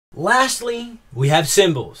Lastly, we have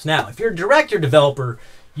symbols. Now, if you're a direct or developer,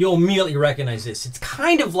 you'll immediately recognize this. It's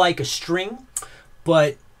kind of like a string,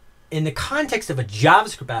 but in the context of a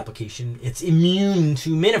JavaScript application, it's immune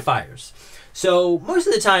to minifiers. So most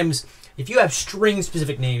of the times, if you have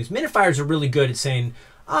string-specific names, minifiers are really good at saying,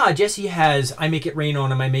 Jesse has I make it rain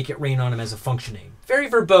on him, I make it rain on him as a function name. Very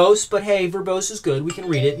verbose, but hey, verbose is good. We can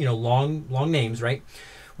read it, long names, right?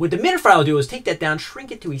 What the minifier will do is take that down,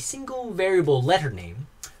 shrink it to a single variable letter name,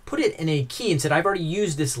 put it in a key and said, I've already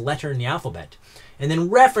used this letter in the alphabet, and then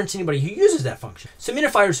reference anybody who uses that function. So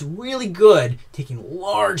minifiers are really good taking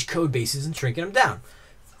large code bases and shrinking them down.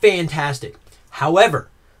 Fantastic. However,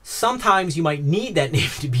 sometimes you might need that name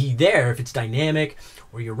to be there if it's dynamic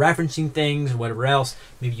or you're referencing things or whatever else.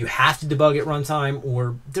 Maybe you have to debug at runtime,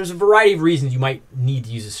 or there's a variety of reasons you might need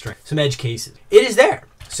to use a string. Some edge cases. It is there.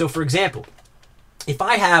 So for example, if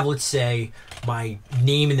I have, let's say, my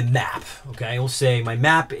name in the map, okay? We'll say my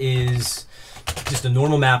map is just a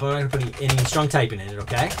normal map. I'm not going to put any strong typing in it,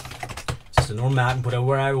 okay? Just a normal map and put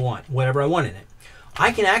whatever I want in it.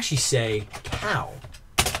 I can actually say cow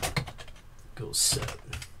equals 7.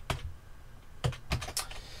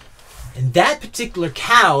 And that particular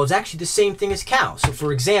cow is actually the same thing as cow. So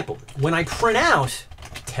for example, when I print out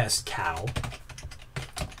test cow,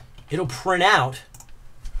 it'll print out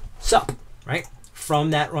sup, right?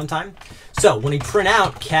 From that runtime. So when we print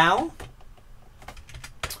out cow,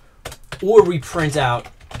 or we print out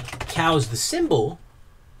cow as the symbol,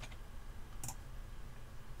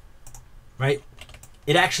 right?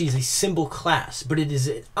 It actually is a symbol class, but it is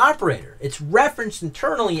an operator. It's referenced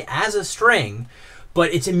internally as a string,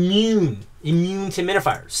 but it's immune to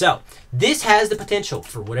minifiers. So this has the potential,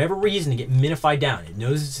 for whatever reason, to get minified down. It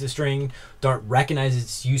knows it's a string. Dart recognizes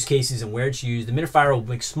its use cases and where it's used. The minifier will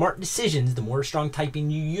make smart decisions. The more strong typing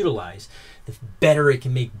you utilize, the better it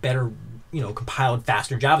can make better, compiled,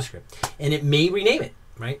 faster JavaScript. And it may rename it,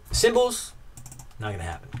 right? Symbols, not going to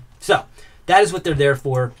happen. So that is what they're there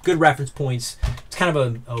for. Good reference points. It's kind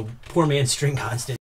of a poor man's string constant.